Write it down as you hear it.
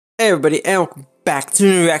Hey everybody, and welcome back to a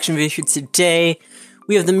new reaction video. Today,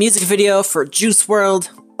 we have the music video for Juice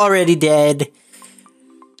WRLD, Already Dead.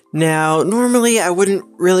 Now, normally I wouldn't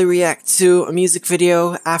really react to a music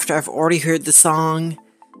video after I've already heard the song,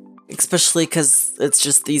 especially because it's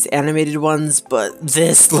just these animated ones, but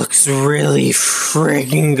this looks really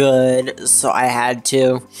friggin' good, so I had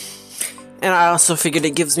to. And I also figured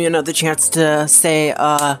it gives me another chance to say,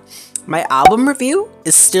 my album review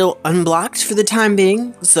is still unblocked for the time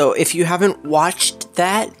being, so if you haven't watched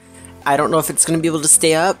that, I don't know if it's going to be able to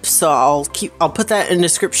stay up, so I'll put that in the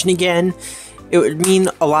description again. It would mean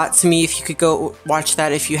a lot to me if you could go watch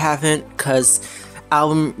that if you haven't, because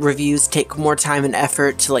album reviews take more time and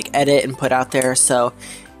effort to like edit and put out there, so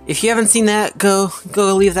if you haven't seen that, go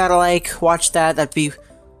leave that a like, watch that, that'd be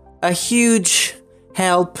a huge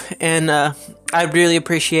help, and I'd really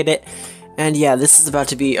appreciate it. And yeah, this is about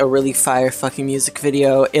to be a really fire fucking music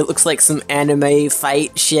video. It looks like some anime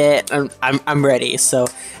fight shit. I'm ready. So,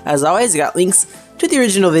 as always, I got links to the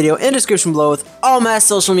original video in the description below with all my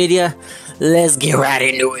social media. Let's get right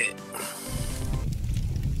into it.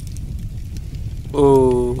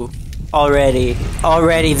 Ooh, already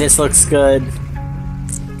this looks good.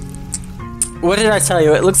 What did I tell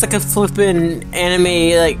you? It looks like a flippin'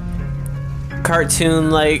 anime, like, cartoon,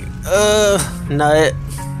 like, nut.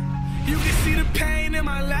 You can see the pain in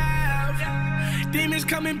my life. Demons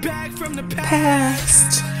coming back from the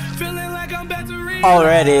past. Feeling like I'm about to read.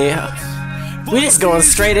 Already. We just going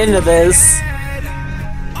straight into this.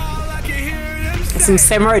 Some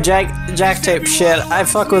Samurai Jack type shit. I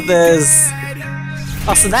fuck with this.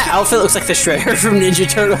 Also, that outfit looks like the Shredder from Ninja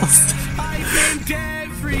Turtles. I've been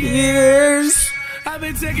dead for Years. I've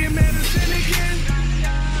been taking medicine again.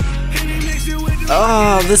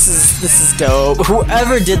 Oh, this is dope.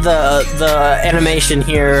 Whoever did the animation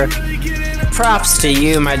here, props to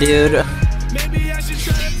you, my dude.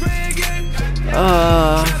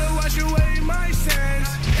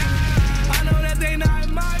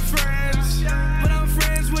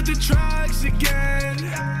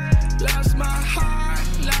 Lost my heart,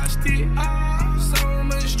 lost it all. So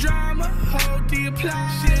much drama, hold the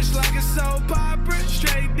applause. Shit's like a soap opera,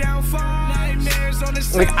 straight down fall. Nightmares on the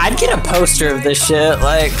like, I'd get a poster of this shit,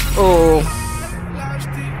 like, oh.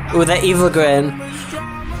 Ooh, that evil grin.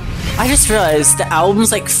 I just realized the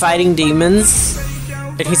album's like fighting demons,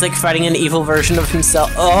 and he's like fighting an evil version of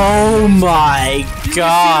himself. Oh my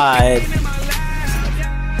god.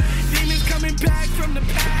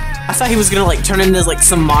 I thought he was gonna like turn into like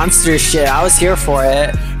some monster shit. I was here for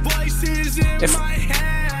it. If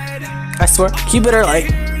I swear, he better like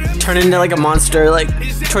turn into like a monster like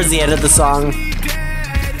towards the end of the song,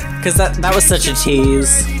 cause that was such a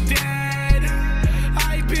tease.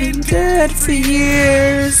 Been dead for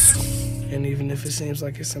years. And even if it seems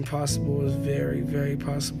like it's impossible, it's very, very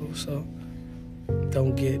possible. So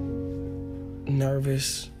don't get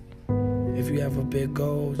nervous. If you have a big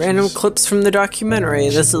goal, random clips from the documentary.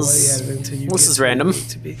 This is random.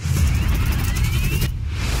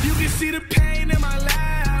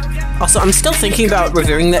 Also, I'm still thinking about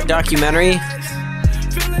reviewing that documentary.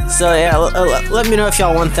 So yeah, let me know if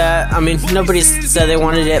y'all want that. I mean, nobody said they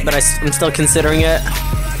wanted it, but I'm still considering it,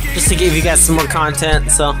 just to give you guys some more content.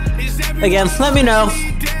 So again, let me know.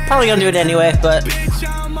 Probably gonna do it anyway, but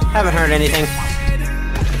haven't heard anything.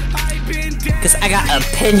 Cause I got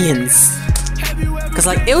opinions. Cause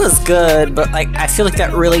like it was good, but like I feel like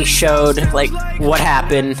that really showed like what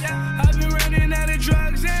happened.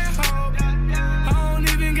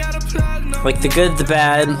 Like the good, the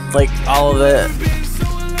bad, like all of it.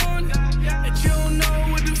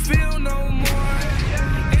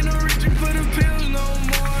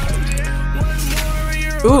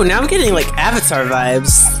 Ooh, now I'm getting like Avatar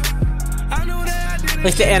vibes.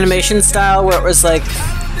 Like the animation style where it was like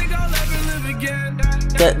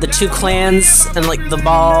the two clans and like the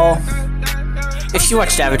ball. If you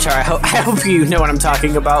watched Avatar, I hope you know what I'm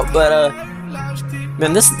talking about. But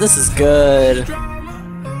man, this is good.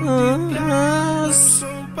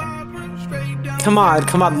 Come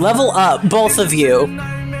on, level up, both of you.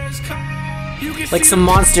 Like some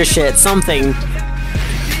monster shit, something.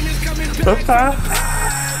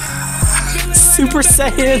 Super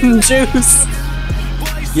Saiyan juice.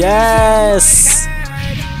 Yes.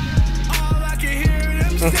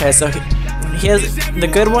 Okay, so he has the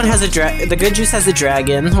good one has the good juice has a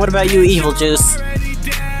dragon. What about you, evil juice?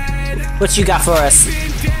 What you got for us?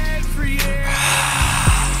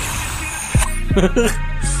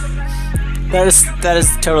 that is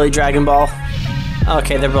totally Dragon Ball.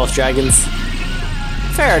 Okay, they're both dragons.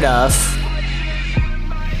 Fair enough.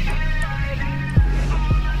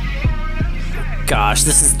 Gosh,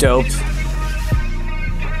 this is dope.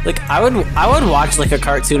 Like, I would watch like a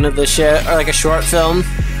cartoon of this shit, or like a short film.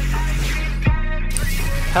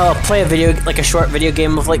 Hell, I'll play a short video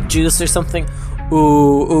game of like Juice or something.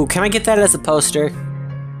 Ooh, can I get that as a poster?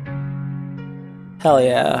 Hell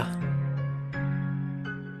yeah.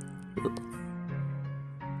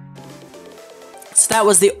 So that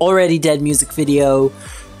was the Already Dead music video.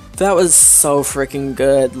 That was so freaking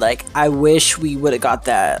good. Like, I wish we would have got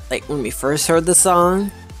that like when we first heard the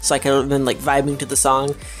song, so I could have been like vibing to the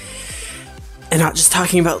song and not just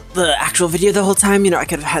talking about the actual video the whole time. You know, I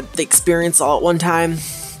could have had the experience all at one time,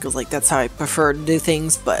 because like that's how I prefer to do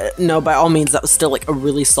things. But no, by all means, that was still like a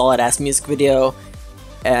really solid ass music video,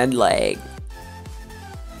 and like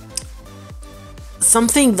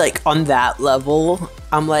something like on that level.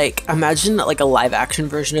 I'm like, imagine like a live action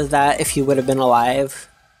version of that if he would have been alive.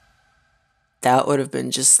 That would have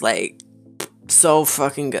been just like so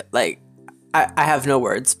fucking good. Like, I have no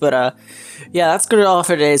words, but yeah, that's gonna be all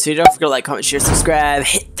for today. So don't forget to like, comment, share, subscribe,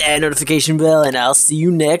 hit that notification bell, and I'll see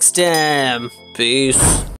you next time. Peace.